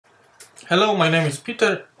Hello, my name is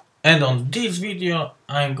Peter, and on this video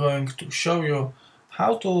I'm going to show you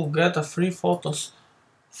how to get a free photos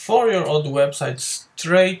for your Odoo website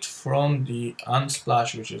straight from the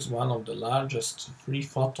Unsplash, which is one of the largest free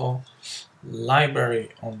photo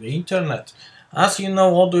library on the internet. As you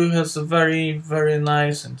know, Odoo has a very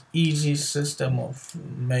nice and easy system of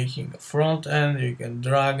making a front end. You can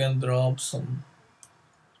drag and drop some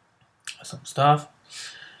stuff,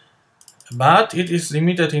 but it is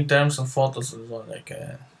limited in terms of photos. There's like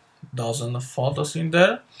a dozen of photos in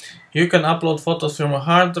there. You can upload photos from a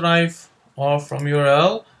hard drive or from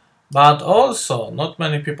URL, but also, not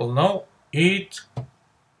many people know, it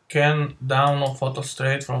can download photos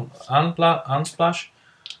straight from Unsplash.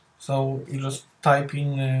 So you just type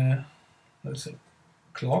in, let's say,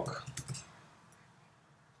 clock,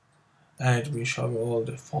 and it will show you all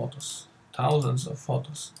the photos, thousands of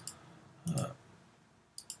photos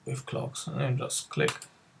with clocks, and then just click.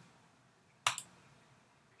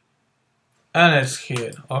 And it's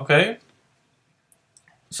here. Okay,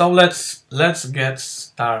 so let's get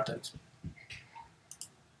started.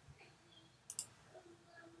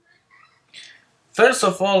 First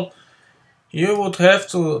of all, you would have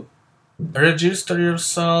to register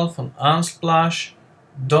yourself on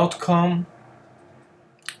unsplash.com.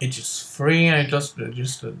 it is free. I just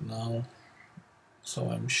registered now, so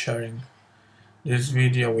I'm sharing this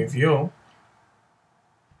video with you.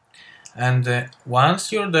 And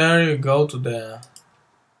once you're there, you go to the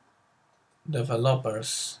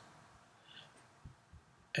developers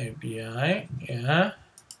API,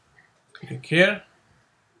 click here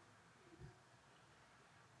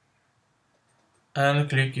and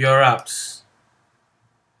click your apps.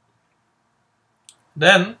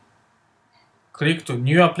 Then click to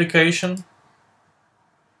new application,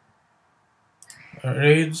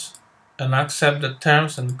 read and accept the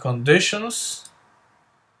terms and conditions.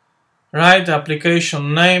 Write the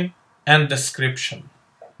application name and description.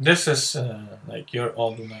 This is like your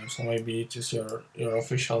Odoo name, so maybe it is your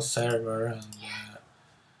official server, and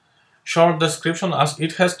short description, as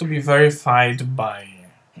it has to be verified by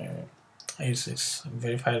it's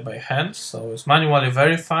verified by hand, so it's manually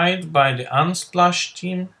verified by the Unsplash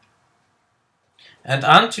team. And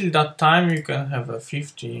until that time, you can have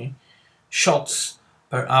 50 shots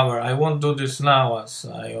per hour. I won't do this now as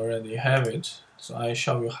I already have it. So I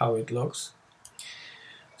show you how it looks.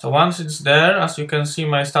 So once it's there, as you can see,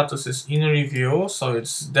 my status is in review, so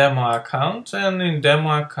it's demo account, and in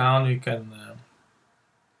demo account you can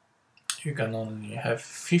only have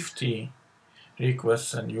 50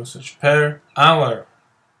 requests and usage per hour.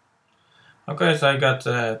 Okay, so I got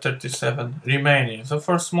 37 remaining. So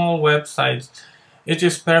for small websites, it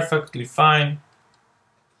is perfectly fine.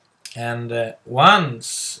 And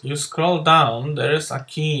once you scroll down, there is a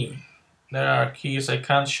key. There are keys. I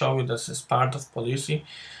can't show you this as part of policy,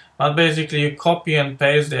 but basically you copy and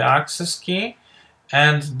paste the access key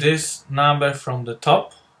and this number from the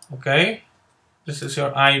top. Okay, this is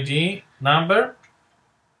your ID number,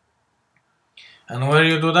 and where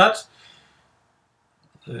you do that,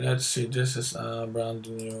 let's see, this is a brand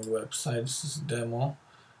new website, this is demo.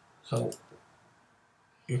 So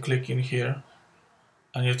you click in here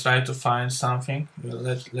and you try to find something.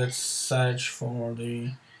 Let's search for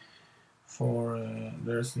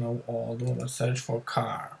there's no Odoo, let's search for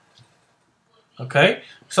car. Okay,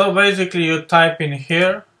 so basically you type in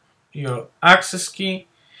here your access key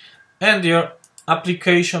and your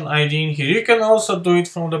application ID in here. You can also do it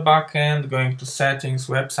from the back end, going to settings,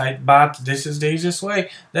 website, but this is the easiest way.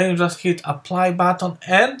 Then you just hit apply button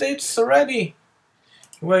and it's ready.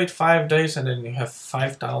 You wait 5 days and then you have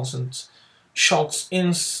 5,000 shots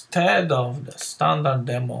instead of the standard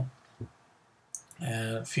demo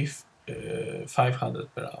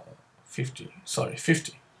 500 per hour. 50,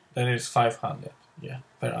 then it's 500, yeah,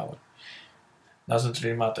 per hour. Doesn't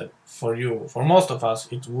really matter for you. For most of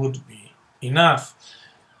us it would be enough.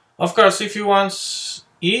 Of course, if you want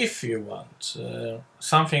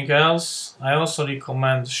something else, I also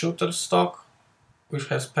recommend Shutterstock, which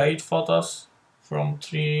has paid photos from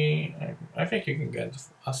I think you can get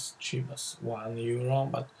as cheap as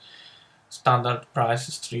 €1, but standard price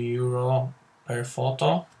is €3 per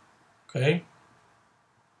photo. Okay,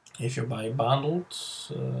 if you buy bundled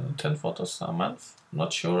 10 photos a month,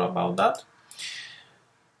 not sure about that,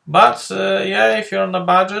 but yeah, if you're on a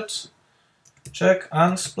budget, check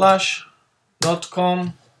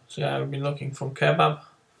unsplash.com. So yeah, I've been looking for kebab.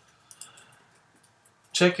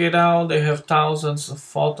 Check it out, they have thousands of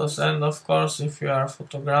photos, and of course, if you are a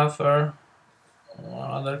photographer or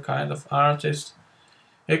other kind of artist,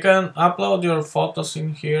 you can upload your photos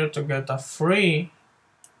in here to get a free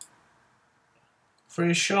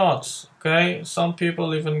free shots. Okay, some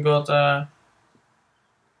people even got a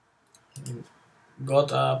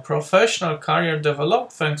professional career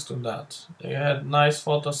developed thanks to that. They had nice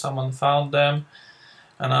photos, someone found them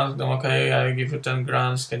and asked them, okay, I give you 10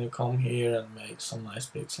 grand, can you come here and make some nice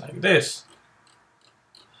pics like this?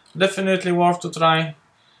 Definitely worth to try.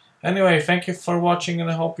 Anyway, thank you for watching and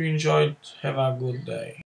I hope you enjoyed. Have a good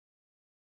day.